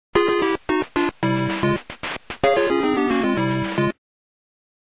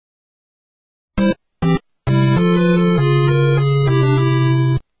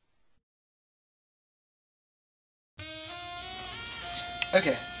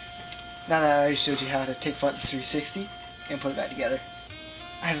now that I already showed you how to take apart the 360 and put it back together,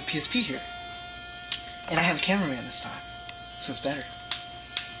 I have a PSP here. And I have a cameraman this time. So it's better.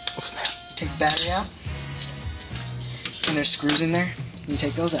 Oh snap. You take the battery out, and there's screws in there. You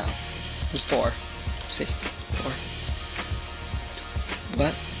take those out. There's 4. See? 4.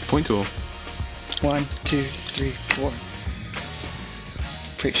 What? Point to them. 1, 2, 3, 4.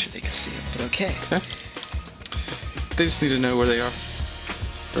 Pretty sure they can see it, but okay. Okay. They just need to know where they are.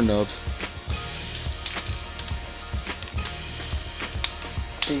 They're nubs.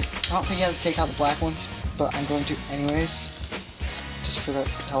 See, I don't think you have to take out the black ones, but I'm going to anyways. Just for the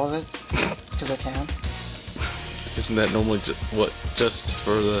hell of it. Because I can. Isn't that normally just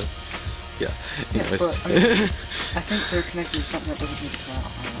for the... Yeah. Anyways. Yeah, but I mean, I think they're connected to something that doesn't need to come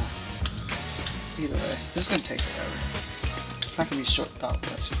out. I don't know. Either way, this is going to take forever. It's not going to be short. Oh,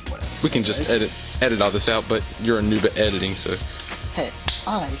 that's whatever. We can just edit all this out, but you're a noob at editing, so... Hey,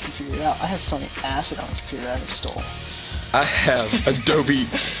 I can figure it out. I have Sony Acid on my computer that I stole. I have Adobe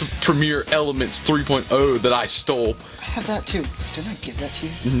Premiere Elements 3.0 that I stole. I have that too. Didn't I give that to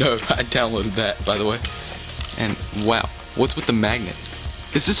you? No, I downloaded that, by the way. And wow, what's with the magnet?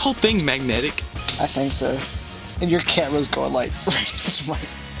 Is this whole thing magnetic? I think so. And your camera's going like this way.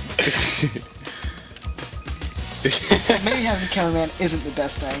 So maybe having a cameraman isn't the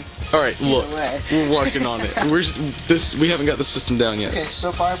best thing. Alright, look, we're working on it. We haven't got the system down yet. Okay,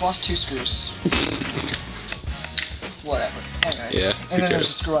 so far I've lost 2 screws. Whatever. Anyways. Yeah, And then there's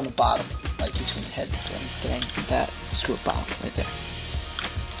a screw on the bottom, like between the head and thing. That screw at the bottom, right there.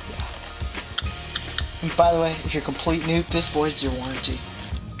 Yeah. And by the way, if you're a complete noob, this voids your warranty.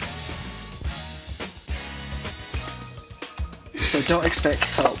 So don't expect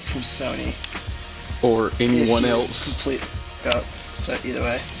help from Sony. Or anyone else. Complete. Oh, so either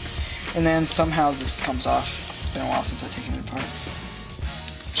way. And then somehow this comes off. It's been a while since I've taken it apart.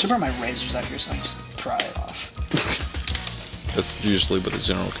 Should bring my razors out here so I can just pry it off. That's usually what the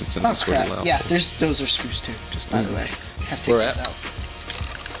general consensus would allow. Yeah, those are screws too, just by the way. Have to take those out.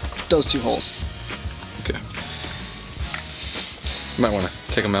 Those 2 holes. Okay. You might want to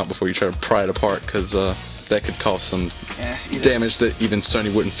take them out before you try to pry it apart, because that could cause some damage that even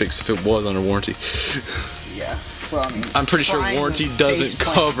Sony wouldn't fix if it was under warranty. Yeah. Well, I mean, I'm pretty sure warranty doesn't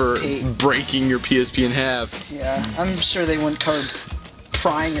cover breaking your PSP in half. Yeah, I'm sure they wouldn't cover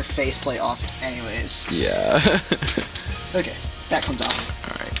prying your faceplate off anyways. Yeah. Okay, that comes off.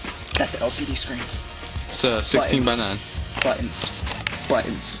 Alright. That's the LCD screen. It's 16 by 9. Buttons.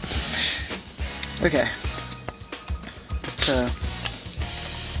 Okay. So,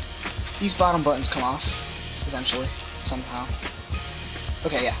 these bottom buttons come off eventually, somehow.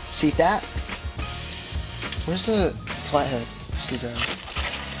 Okay, yeah. See that? Where's the flathead screwdriver?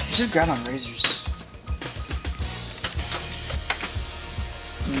 You should grab on razors.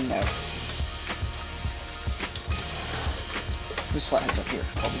 No. Whose flathead's up here?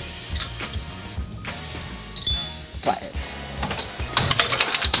 Kolby. Flathead.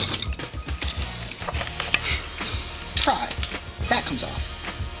 Try. That comes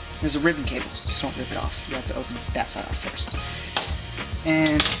off. There's a ribbon cable, so don't rip it off. You have to open that side off first.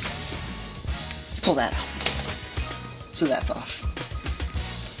 And pull that out. So that's off.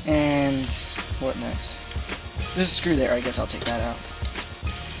 And what next? There's a screw there, I guess I'll take that out.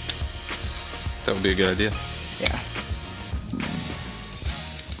 That would be a good idea. Yeah.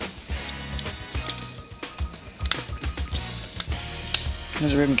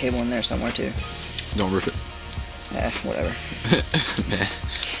 There's a ribbon cable in there somewhere too. Don't rip it. Whatever. Nah.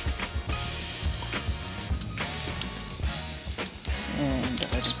 And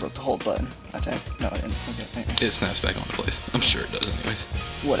I just broke the hold button, I think. No, I didn't. Okay, thanks. It snaps back onto place. I'm sure it does anyways.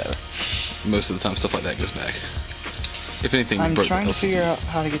 Whatever. Most of the time stuff like that goes back. If anything, I'm broke trying the to figure out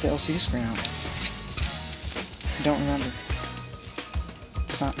how to get the LCD screen out. I don't remember.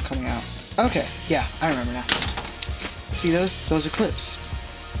 It's not coming out. Okay, yeah, I remember now. See those? Those are clips.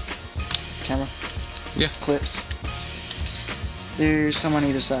 Camera. Yeah. Clips. There's some on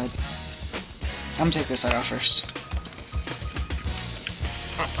either side. I'm gonna take this side off first.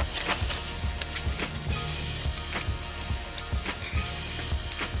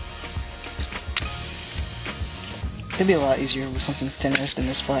 It'd be a lot easier with something thinner than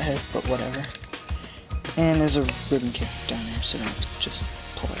this flathead, but whatever. And there's a ribbon cable down there, so don't just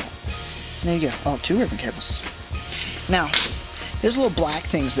pull it out. And there you go. Oh, 2 ribbon cables. Now, there's little black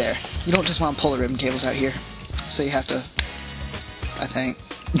things there. You don't just want to pull the ribbon cables out here. So you have to, I think.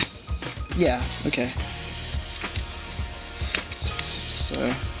 Yeah, okay.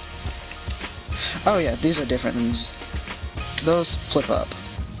 So, oh yeah, these are different than those. Flip up.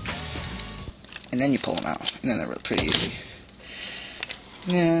 And then you pull them out. And then they're pretty easy.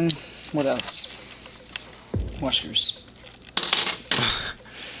 And then What else? More screws.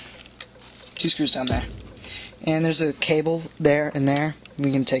 2 screws down there. And there's a cable there and there.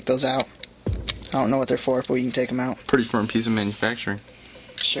 We can take those out. I don't know what they're for, but we can take them out. Pretty firm piece of manufacturing.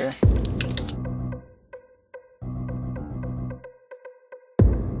 Sure.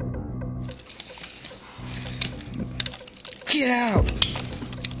 Get out!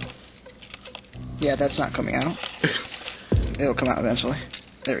 Yeah, that's not coming out. It'll come out eventually.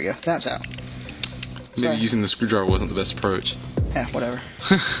 There we go. That's out. Maybe using the screwdriver wasn't the best approach. Yeah, whatever.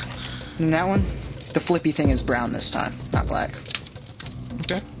 And that one, the flippy thing is brown this time, not black.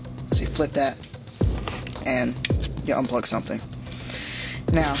 Okay. So you flip that, and you unplug something.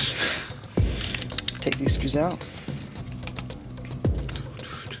 Now, take these screws out.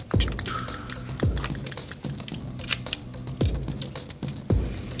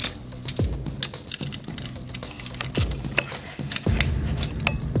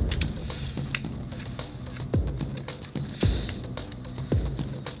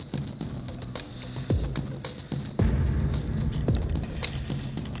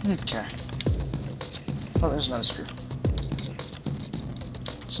 Okay. Oh, there's another screw.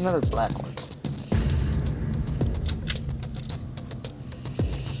 It's another black one.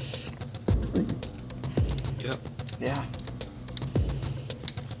 Yep. Yeah.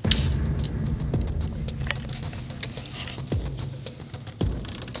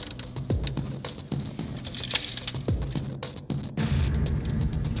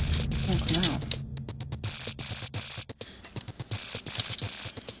 Oh, no.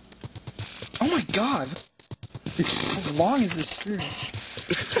 Oh my god! How long is this screw?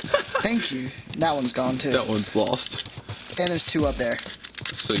 Thank you. That one's gone too. That one's lost. And there's 2 up there.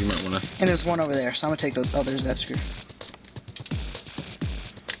 So you might want to... And there's 1 over there, so I'm gonna take those. Oh, there's that screw.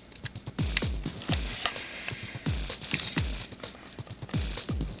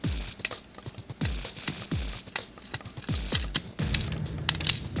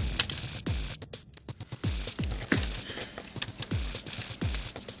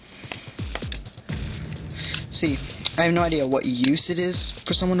 See, I have no idea what use it is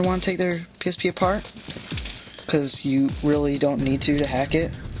for someone to want to take their PSP apart, because you really don't need to hack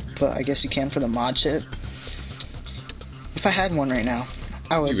it, but I guess you can for the mod chip. If I had one right now,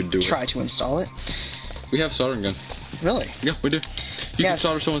 I would try to install it. We have a soldering gun. Really? Yeah, we do. You can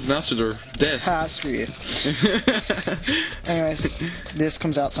solder someone's mouse to their desk. Ah, screw you. Anyways, this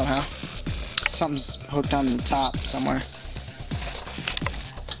comes out somehow. Something's hooked on the top somewhere.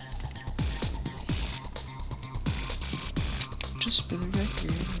 Just for the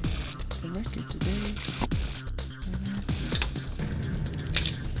record today.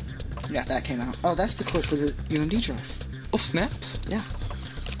 Yeah, that came out. Oh, that's the clip for the UMD drive. Oh, snaps. Yeah.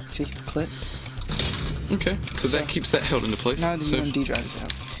 See, clip. Okay, so that keeps that held into place. Now the UMD drive is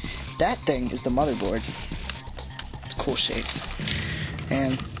out. That thing is the motherboard. It's cool shaped.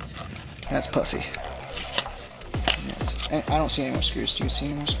 And that's puffy. Yes. And I don't see any more screws. Do you see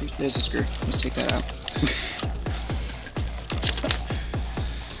any more screws? There's a screw. Let's take that out.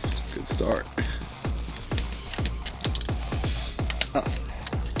 Good start. Oh,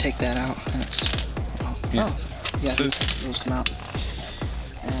 take that out. Next. Oh, yeah, So those come out.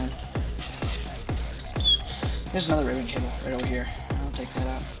 And there's another ribbon cable right over here. I'll take that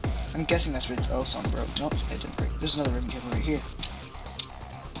out. I'm guessing that's where. Oh, something broke. Nope, it didn't break. There's another ribbon cable right here.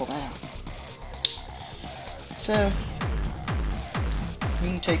 Pull that out. So we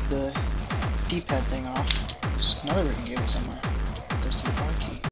can take the D-pad thing off. There's another ribbon cable somewhere. Goes to the bar key.